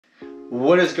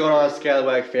What is going on,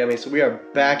 SCALLYWAG family? So we are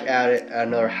back at it at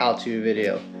another how-to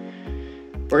video.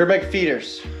 We're gonna make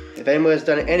feeders. If anyone has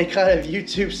done any kind of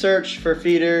YouTube search for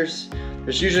feeders,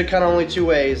 there's usually kind of only two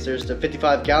ways. There's the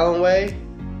 55-gallon way,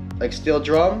 like steel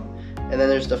drum, and then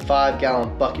there's the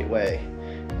 5-gallon bucket way.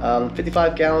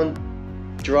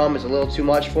 55-gallon drum is a little too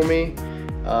much for me.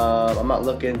 I'm not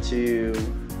looking to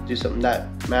do something that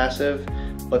massive,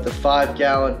 but the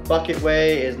 5-gallon bucket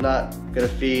way is not gonna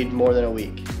feed more than a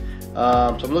week. So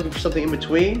I'm looking for something in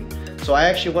between. So I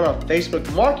actually went on Facebook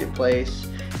Marketplace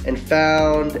and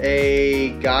found a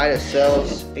guy that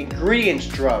sells ingredients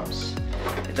drums.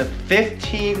 It's a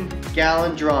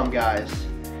 15-gallon drum, guys.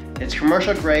 It's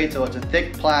commercial grade, so it's a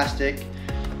thick plastic.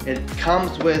 It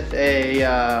comes with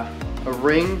a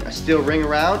ring, a steel ring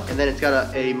around, and then it's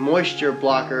got a moisture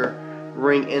blocker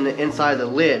ring in the inside of the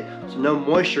lid, so no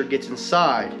moisture gets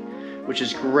inside, which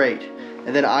is great.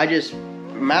 And then I just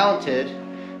mounted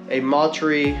a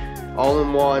Moultrie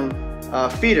all-in-one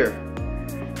feeder,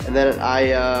 and then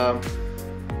I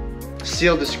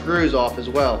sealed the screws off as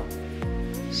well.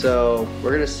 So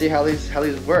we're gonna see how these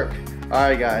work. All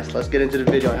right, guys, let's get into the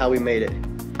video on how we made it.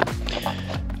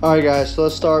 All right, guys, so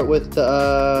let's start with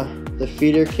the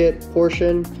feeder kit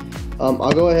portion.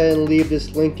 I'll go ahead and leave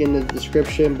this link in the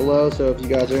description below, so if you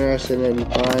guys are interested in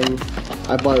buying,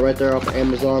 I bought it right there off of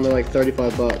Amazon. They're like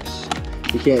 35 bucks.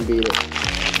 You can't beat it.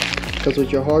 Comes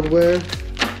with your hardware.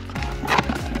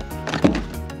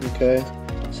 Okay,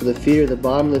 so the feeder, the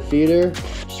bottom of the feeder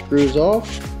screws off,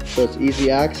 so it's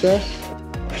easy access.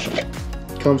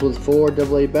 Comes with 4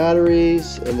 AA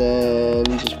batteries, and then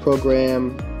just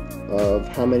program of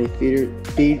how many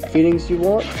feedings you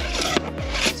want.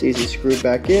 It's easy to screw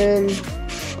back in.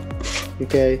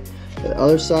 Okay, the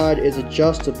other side is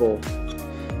adjustable,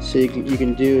 so you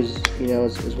can do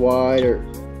as wide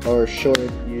or short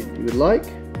as you would like.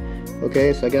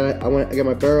 Okay, so I got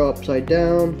my barrel upside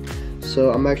down,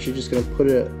 so I'm actually just gonna put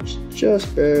it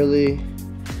just barely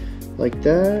like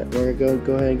that. We're gonna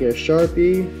go ahead and get a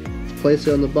Sharpie, place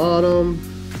it on the bottom,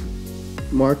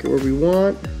 mark it where we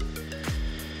want.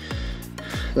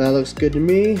 That looks good to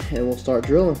me, and we'll start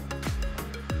drilling.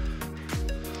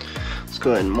 Let's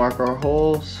go ahead and mark our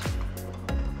holes.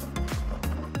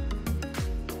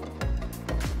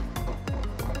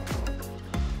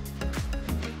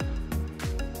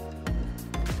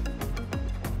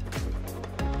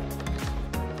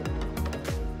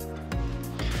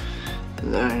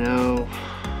 I know.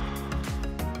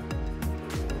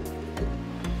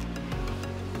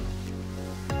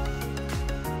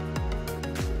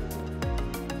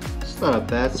 It's not a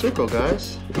bad circle,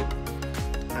 guys.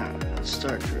 Alright, let's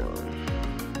start drilling.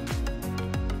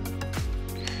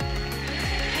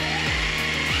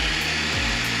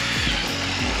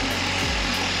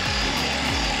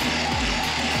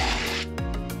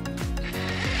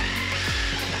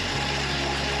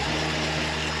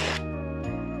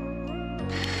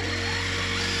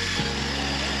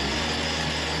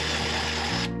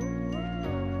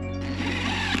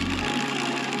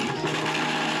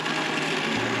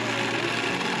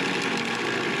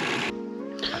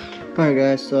 Alright,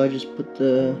 guys, so I just put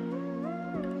the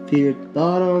feeder at the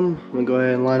bottom. I'm gonna go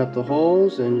ahead and line up the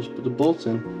holes and just put the bolts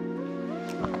in.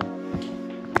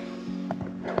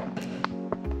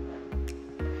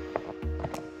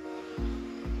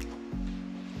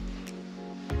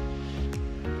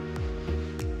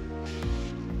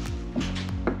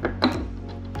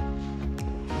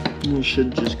 And it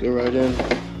should just go right in.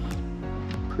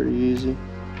 Pretty easy.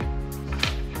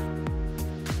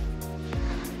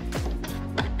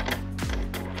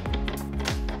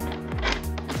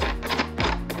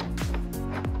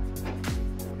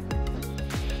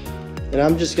 And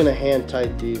I'm just gonna hand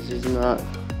tight these. He's not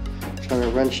trying to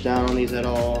wrench down on these at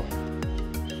all.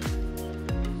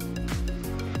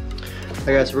 Alright,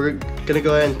 guys, we're gonna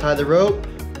go ahead and tie the rope.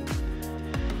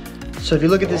 So if you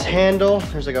look at this handle,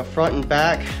 there's like a front and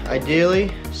back,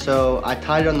 ideally. So I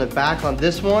tied it on the back on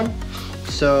this one.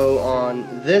 So on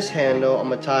this handle, I'm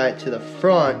gonna tie it to the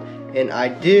front, and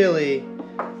ideally,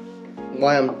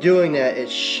 while I'm doing that,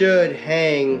 it should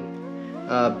hang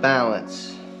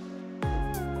balance.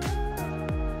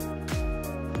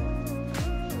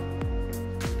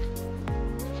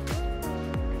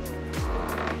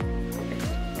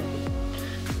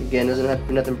 Again, doesn't have to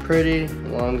be nothing pretty, as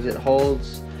long as it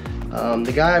holds.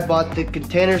 The guy I bought the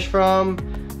containers from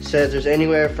says there's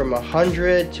anywhere from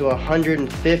 100 to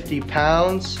 150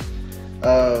 pounds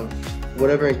of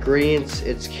whatever ingredients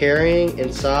it's carrying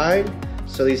inside.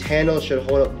 So these handles should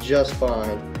hold up just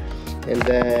fine. And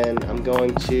then I'm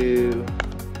going to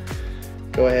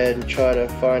go ahead and try to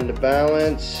find the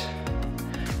balance.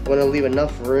 I want to leave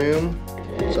enough room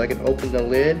So I can open the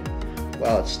lid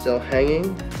while it's still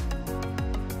hanging.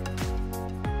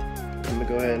 I'm gonna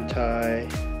go ahead and tie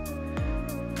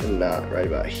a knot right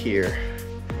about here.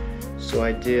 So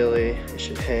ideally it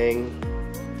should hang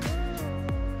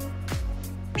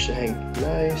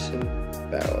nice and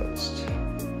balanced,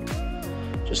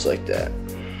 just like that.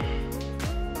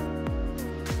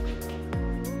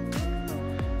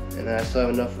 And I still have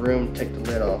enough room to take the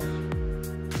lid off.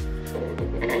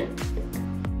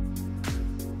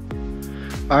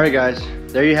 Alright guys,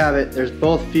 there you have it. There's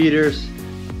both feeders.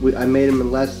 I made them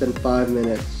in less than 5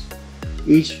 minutes.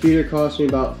 Each feeder cost me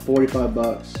about 45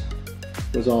 bucks.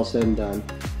 It was all said and done.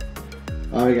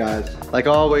 Alright guys, like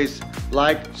always,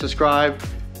 like, subscribe,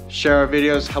 share our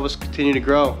videos, help us continue to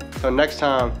grow. Until next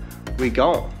time, we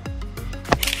gone.